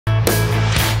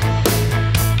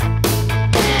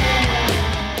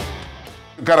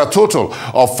Got a total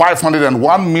of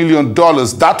 $501 million.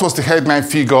 That was the headline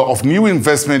figure of new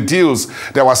investment deals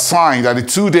that were signed at the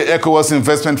two-day ECOWAS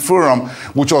Investment Forum,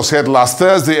 which was held last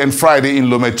Thursday and Friday in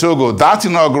Lome, Togo. That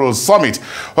inaugural summit,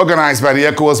 organized by the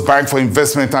ECOWAS Bank for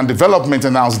Investment and Development,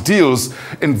 announced deals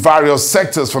in various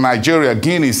sectors for Nigeria,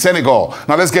 Guinea, Senegal.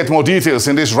 Now let's get more details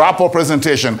in this wrap-up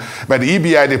presentation by the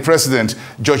EBID President,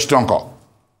 George Donko.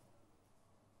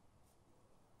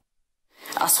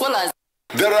 As well as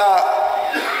there are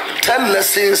 10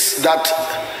 lessons that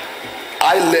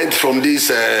I learned from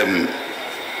this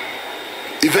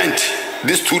event,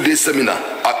 this two-day seminar,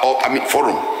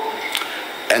 forum.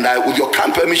 And with your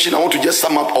kind permission, I want to just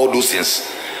sum up all those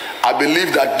things. I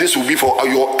believe that this will be for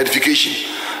your edification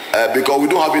because we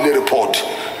don't have any report.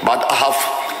 But I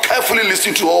have carefully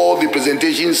listened to all the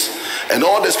presentations and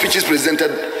all the speeches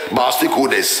presented by our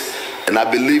stakeholders. And I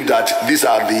believe that these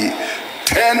are the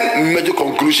 10 major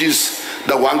conclusions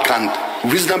that one can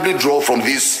reasonably draw from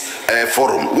this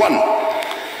forum. One,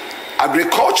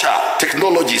 agriculture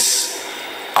technologies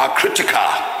are critical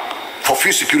for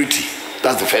food security.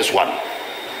 That's the first one.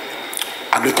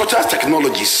 Agricultural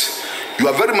technologies, you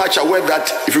are very much aware that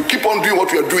if you keep on doing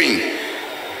what we are doing,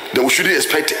 then we shouldn't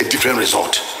expect a different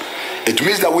result. It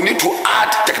means that we need to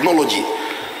add technology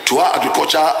to our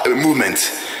agriculture movement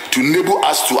to enable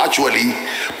us to actually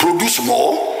produce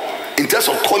more in terms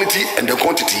of quality and the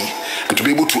quantity, and to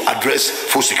be able to address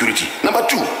food security. Number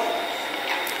two,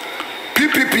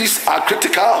 PPPs are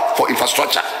critical for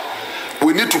infrastructure.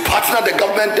 We need to partner the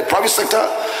government, the private sector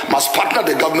must partner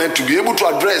the government to be able to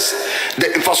address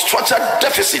the infrastructure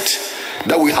deficit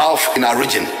that we have in our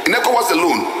region. In ECOWAS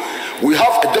alone, we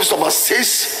have a deficit of about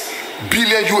 $6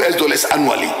 billion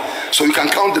annually. So you can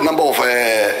count the number of,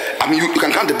 you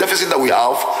can count the deficit that we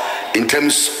have in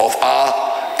terms of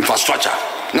our infrastructure.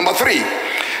 Number three,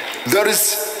 there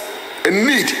is a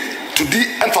need to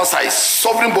de-emphasize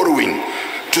sovereign borrowing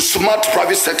to smart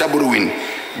private sector borrowing,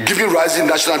 given rising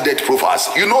national debt profiles.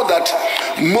 You know that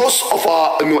most of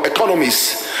our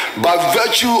economies, by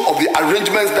virtue of the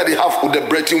arrangements that they have with the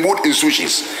Bretton Woods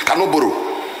institutions, cannot borrow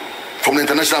from the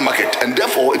international market. And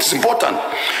therefore, it's important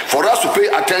for us to pay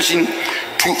attention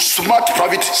to smart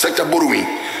private sector borrowing.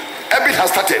 EBIT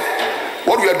has started.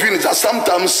 What we are doing is that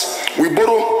sometimes we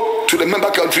borrow to the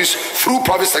member countries through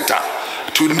private sector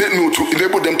to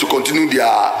enable them to continue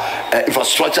their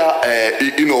infrastructure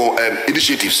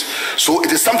initiatives. So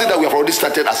it is something that we have already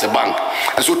started as a bank.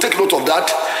 And so take note of that.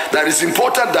 That it's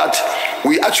important that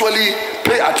we actually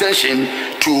pay attention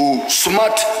to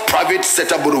smart private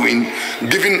sector borrowing,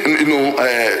 given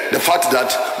the fact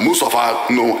that most of our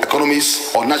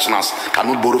economies or nationals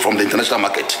cannot borrow from the international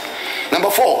market. Number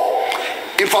four,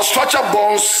 infrastructure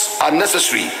bonds are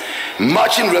necessary,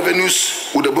 matching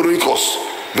revenues with the borrowing costs.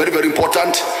 Very, very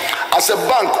important. As a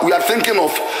bank, we are thinking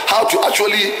of how to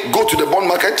actually go to the bond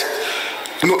market,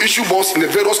 issue bonds in the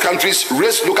various countries,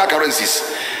 raise local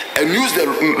currencies, and use the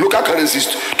local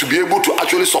currencies to be able to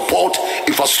actually support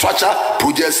infrastructure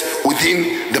projects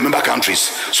within the member countries.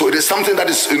 So it is something that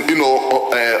is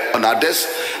on our desk,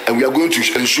 and we are going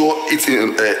to ensure its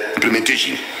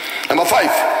implementation. Number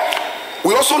five,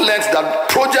 we also learned that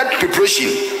project preparation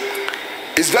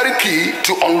is very key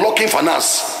to unlocking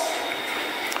finance.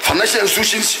 Financial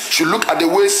institutions should look at the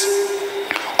ways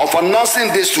of financing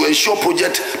this to ensure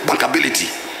project bankability.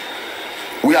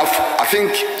 We have, I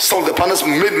think, some of the panelists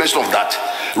made mention of that.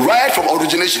 Right from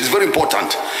origination is very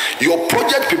important. Your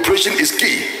project preparation is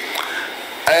key.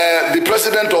 The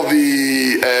president of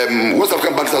the West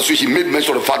African Banks Association made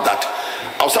mention of the fact that,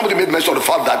 or somebody made mention of the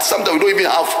fact that sometimes we don't even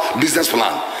have business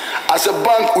plan. As a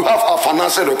bank, we have our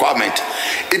financial requirement.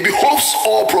 It behoves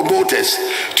all promoters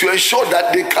to ensure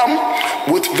that they come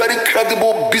with very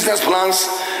credible business plans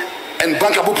and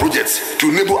bankable projects to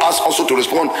enable us also to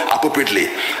respond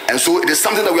appropriately. And so it is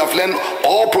something that we have learned.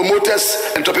 All promoters,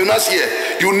 entrepreneurs here,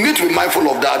 you need to be mindful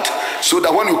of that, so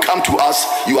that when you come to us,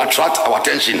 you attract our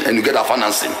attention and you get our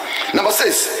financing. Number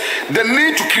six, the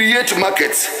need to create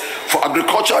markets for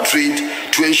agricultural trade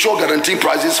to ensure guaranteeing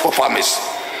prices for farmers.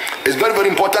 It's very, very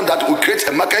important that we create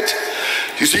a market.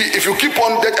 You see, if you keep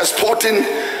on exporting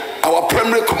our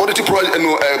primary commodity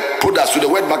products to the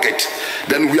world market,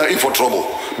 then we are in for trouble.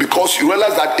 Because you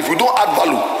realize that if we don't add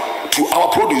value to our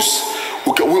produce,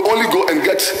 we only go and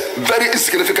get very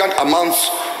insignificant amounts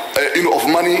of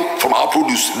money from our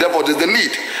produce. Therefore, there's the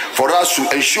need for us to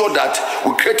ensure that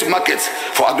we create markets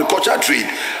for agricultural trade.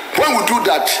 When we do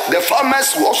that, the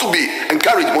farmers will also be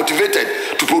encouraged,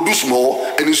 motivated to produce more,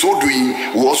 and in so doing,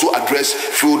 we also address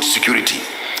food security.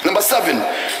 Number seven,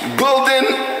 building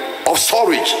of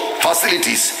storage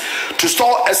facilities to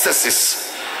store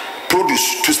excesses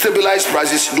produce to stabilize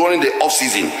prices during the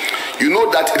off-season. You know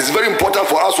that it is very important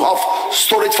for us to have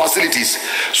storage facilities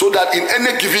so that in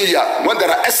any given year, when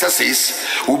there are excesses,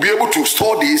 we'll be able to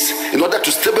store these in order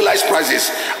to stabilize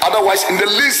prices. Otherwise, in the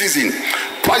lean season,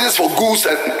 prices for goods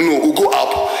will go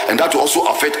up, and that will also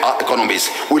affect our economies.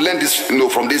 We learned this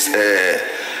from this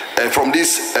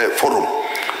forum.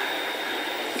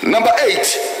 Number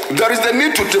 8, there is the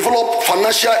need to develop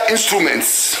financial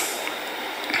instruments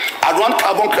around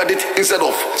carbon credit instead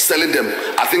of selling them.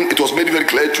 I think it was made very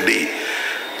clear today.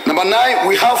 Number 9,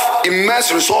 we have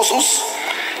immense resources,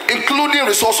 including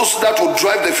resources that will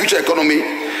drive the future economy,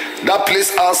 that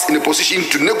place us in a position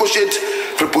to negotiate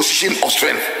for a position of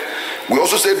strength. We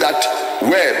also said that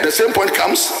where the same point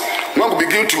comes, when we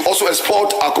begin to also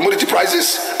export our commodity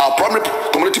prices, our primary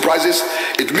commodity prices,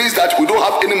 it means that we don't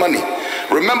have any money.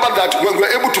 Remember that when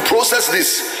we're able to process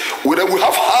this, we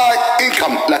have high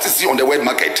income elasticity on the world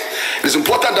market. It is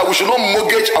important that we should not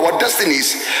mortgage our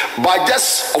destinies by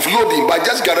just offloading, by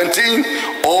just guaranteeing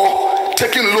or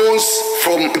taking loans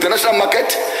from international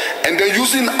market and then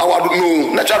using our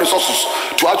natural resources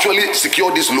to actually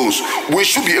secure these loans. We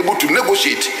should be able to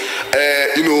negotiate,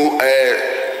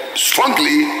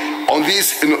 strongly on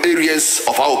these areas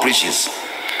of our operations.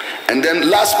 And then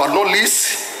last but not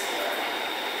least,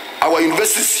 our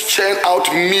universities churn out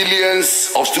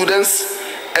millions of students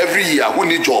every year who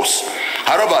need jobs.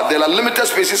 However, there are limited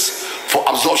spaces for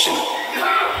absorption.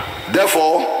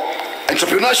 Therefore,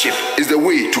 entrepreneurship is the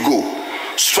way to go.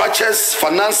 Structures,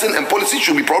 financing, and policy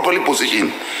should be properly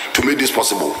positioned to make this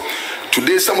possible.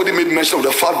 Today, somebody made mention of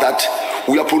the fact that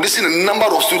we are producing a number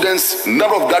of students,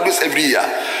 number of graduates every year,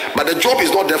 but the job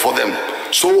is not there for them.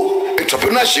 So,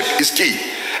 entrepreneurship is key.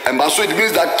 And so it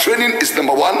means that training is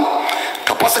number 1,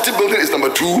 capacity building is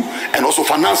number 2, and also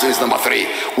financing is number 3.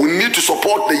 We need to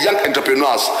support the young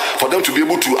entrepreneurs for them to be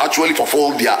able to actually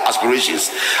fulfill their aspirations.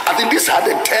 I think these are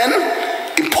the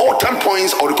 10 important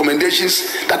points or recommendations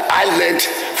that I learned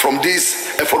from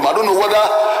this forum. I don't know whether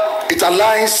it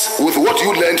aligns with what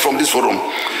you learned from this forum.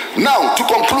 Now, to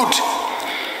conclude,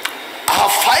 I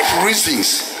have 5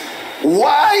 reasons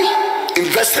why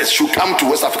investors should come to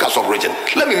West Africa sub-region.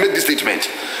 Let me make this statement.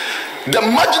 The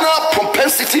marginal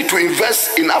propensity to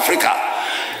invest in Africa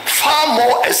far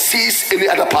more exceeds any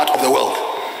other part of the world.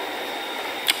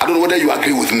 I don't know whether you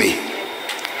agree with me.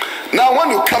 Now,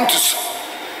 when you come to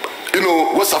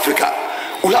West Africa,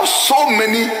 we have so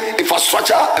many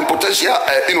infrastructure and potential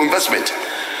investment.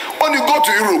 When you go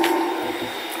to Europe,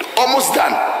 almost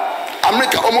done.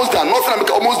 America almost done. North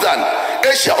America almost done.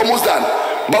 Asia almost done.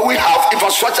 But we have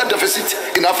infrastructure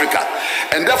deficit in Africa.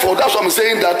 And therefore, that's why I'm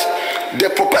saying that the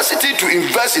propensity to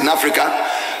invest in Africa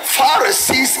far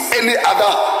exceeds any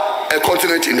other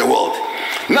continent in the world.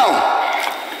 Now,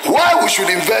 why we should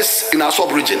invest in our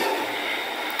sub-region?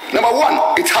 Number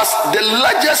 1, it has the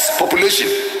largest population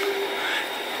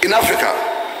in Africa.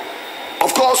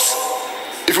 Of course,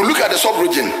 if you look at the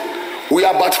sub-region, we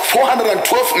are about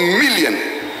 412 million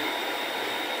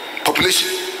population.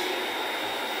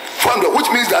 400, which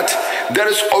means that there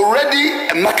is already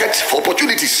a market for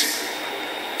opportunities.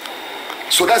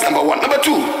 So that's number 1. Number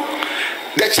 2,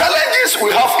 the challenges we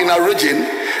have in our region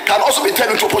can also be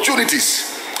turned into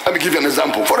opportunities. Let me give you an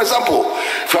example. For example,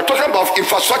 if you are talking about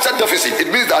infrastructure deficit,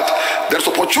 it means that there's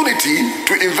opportunity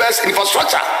to invest in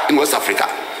infrastructure in West Africa.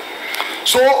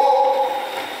 So,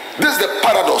 this is the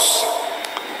paradox.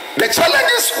 The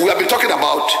challenges we have been talking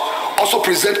about also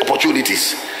present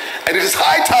opportunities. And it is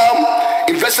high time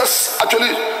investors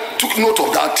actually took note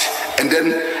of that and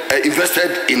then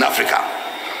invested in Africa.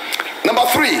 Number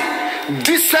 3,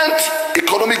 decent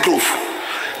economic growth.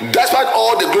 Despite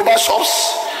all the global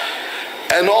shocks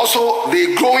and also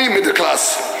the growing middle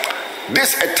class,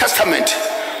 this is a testament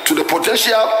to the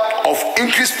potential of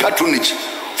increased patronage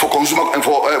for consumer and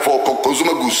for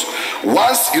consumer goods.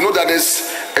 Once you know that there's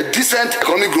a decent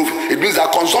economic growth, it means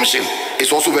that consumption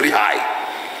is also very high.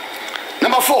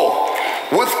 Number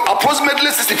 4, with approximately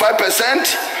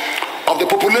 65% of the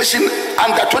population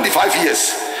under 25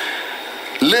 years,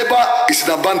 labor is in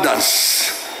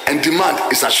abundance and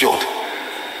demand is assured.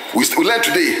 We learned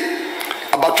today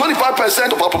about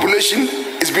 25% of our population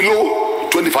is below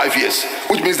 25 years,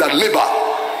 which means that labor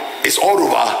is all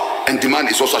over and demand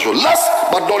is also assured.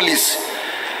 Last but not least,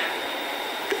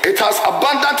 it has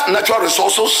abundant natural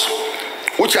resources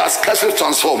which are scarcely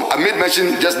transformed. I made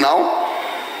mention just now,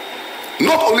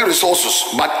 not only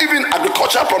resources but even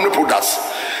agricultural primary products.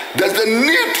 There's the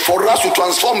need for us to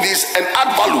transform these and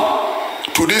add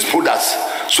value to these products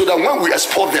so that when we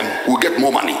export them, we'll get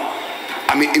more money.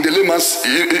 I mean, in the layman's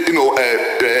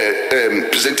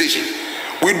presentation,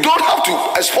 We don't have to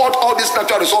export all these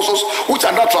natural resources which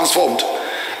are not transformed.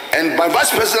 And my Vice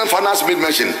President of Finance made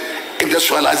mention,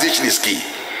 industrialization is key.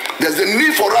 There's a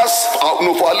need for us,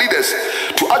 for our leaders,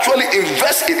 to actually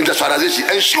invest in industrialization,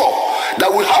 ensure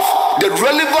that we have the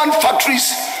relevant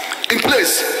factories in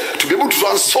place to be able to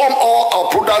transform all our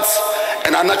products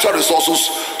and our natural resources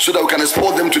so that we can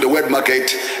export them to the world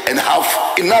market and have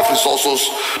enough resources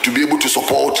to be able to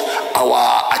support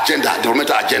our agenda,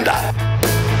 developmental agenda.